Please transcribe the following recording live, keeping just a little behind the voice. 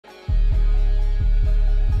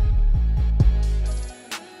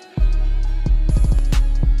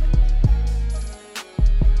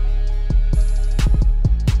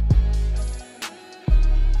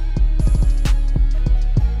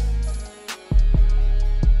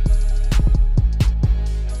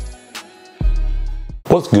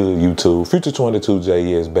What's good, YouTube?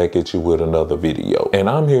 Future22JS back at you with another video, and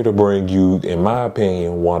I'm here to bring you, in my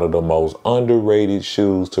opinion, one of the most underrated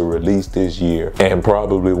shoes to release this year, and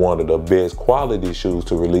probably one of the best quality shoes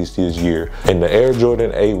to release this year, in the Air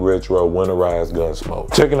Jordan 8 Retro Winterized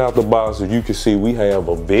Gunsmoke. Checking out the box, as you can see, we have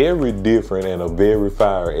a very different and a very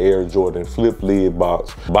fire Air Jordan flip lid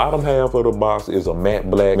box. Bottom half of the box is a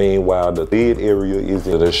matte black, meanwhile the lid area is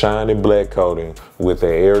in the shiny black coating with the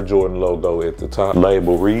Air Jordan logo at the top. Label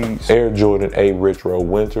reads Air Jordan 8 Retro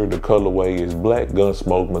Winter. The colorway is black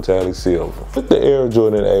Gunsmoke metallic silver. With the Air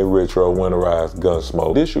Jordan 8 Retro Winterized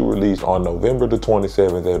Gunsmoke, this shoe released on November the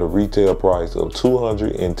 27th at a retail price of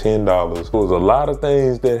 $210. There was a lot of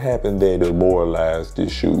things that happened that demoralized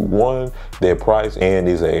this shoe. One, their price, and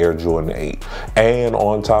is an Air Jordan 8. And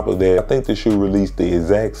on top of that, I think the shoe released the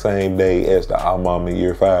exact same day as the Almama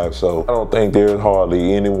Year 5. So I don't think there's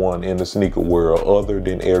hardly anyone in the sneaker world other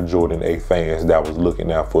than Air Jordan 8 fans that was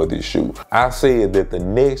looking out for this shoe. I said that the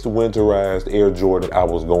next winterized Air Jordan I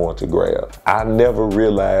was going to grab. I never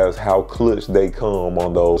realized how clutch they come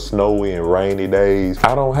on those snowy and rainy days.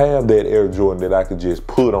 I don't have that Air Jordan that I could just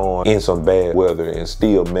put on in some bad weather and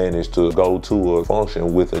still manage to go to a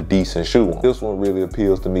function with a decent shoe on. This one really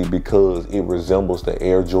appeals to me because it resembles the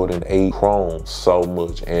Air Jordan 8 Chrome so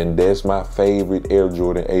much, and that's my favorite Air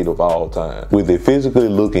Jordan 8 of all time. With it physically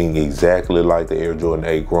looking exactly like the Air Jordan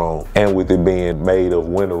 8 Chrome, and with it being made of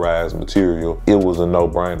winterized material, it was a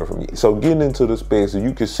no-brainer for me. So getting into the specs,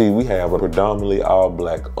 you can see we have a predominantly all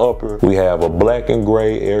black upper. We have a black and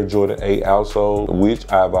gray Air Jordan 8 outsole, which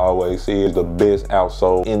I've always said is the best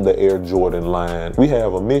outsole in the Air Jordan line. We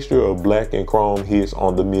have a mixture of black and chrome hits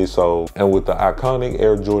on the midsole, and with the iconic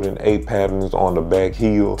Air Jordan 8 patterns on the back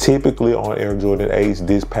heel. Typically on Air Jordan 8s,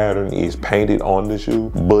 this pattern is painted on the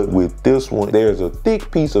shoe, but with this one, there's a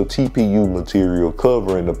thick piece of TPU material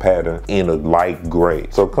covering the pattern in a light gray.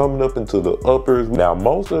 So coming up into the uppers, now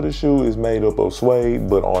most of the shoe is made up of suede,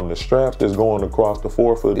 but on the straps that's going across the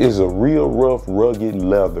forefoot is a real rough, rugged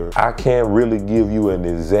leather. I can't really give you an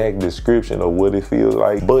exact description of what it feels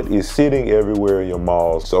like, but it's sitting everywhere in your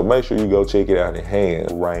malls. So make sure you go check it out in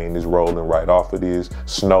hand. Rain is rolling right off of this,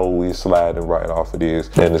 snow is sliding right off of this,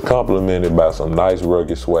 and it's complemented by some nice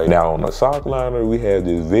rugged suede. Now on the sock liner, we have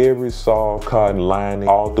this very soft cotton lining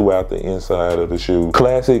all throughout the inside of the shoe.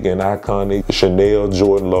 Classic and iconic Chanel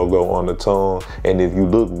Jordan logo on the tongue, and if you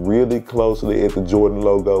look really closely at the Jordan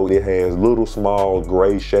logo, it has little small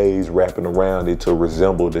gray shades wrapping around it to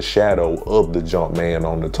resemble the shadow of the Jumpman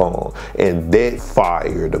on the tongue, and that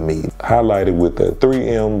fire to me. Highlighted with the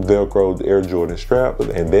 3M Velcro Air Jordan strap,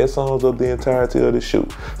 and that sums up the entirety of the shoe.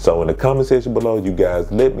 So in the comment section below, you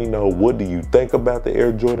guys let me know, what do you think about the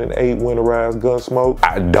Air Jordan 8 Winterized Gunsmoke?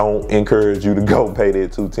 I don't encourage you to go pay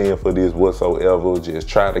that $210 for this whatsoever. Just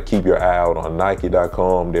try to keep your eye out on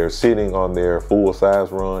Nike.com. They're sitting on their full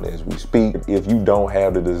size run as we speak. If you don't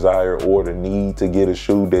have the desire or the need to get a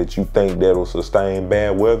shoe that you think that'll sustain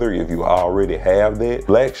bad weather, if you already have that,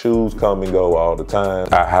 black shoes come and go all the time.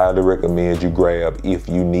 I highly recommend you grab if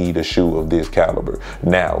you need a shoe of this caliber.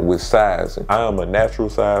 Now with sizing, I am a natural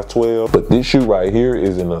size 12, but this shoe right here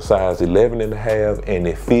is in a size 11 and a half, and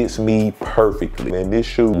it fits me perfectly. And this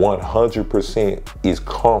shoe 100% is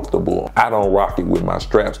comfortable. I don't rock it with my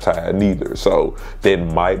straps tied neither, so that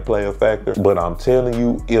might play a factor, but I'm telling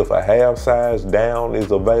you, if a half size down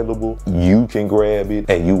is available, you can grab it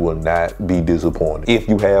and you will not be disappointed. If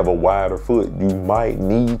you have a wider foot, you might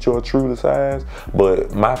need your true to size,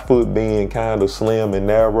 but my foot being kind of slim and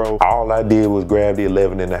narrow, all I did was grab the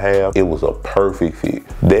 11 and a half. It was a perfect fit.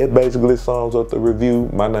 That basically sums up the review.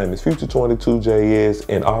 My name is Future22JS,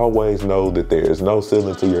 and always know that there is no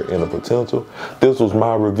ceiling to your inner potential. This was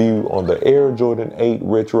my review on the Air Jordan 8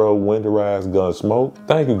 Retro Winterized Gunsmoke.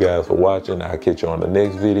 Thank you guys for watching. I'll catch you on the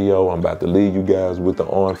next video. I'm about to leave you guys with the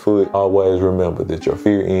on foot. Always remember that your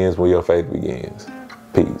fear ends when your faith begins.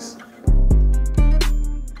 Peace.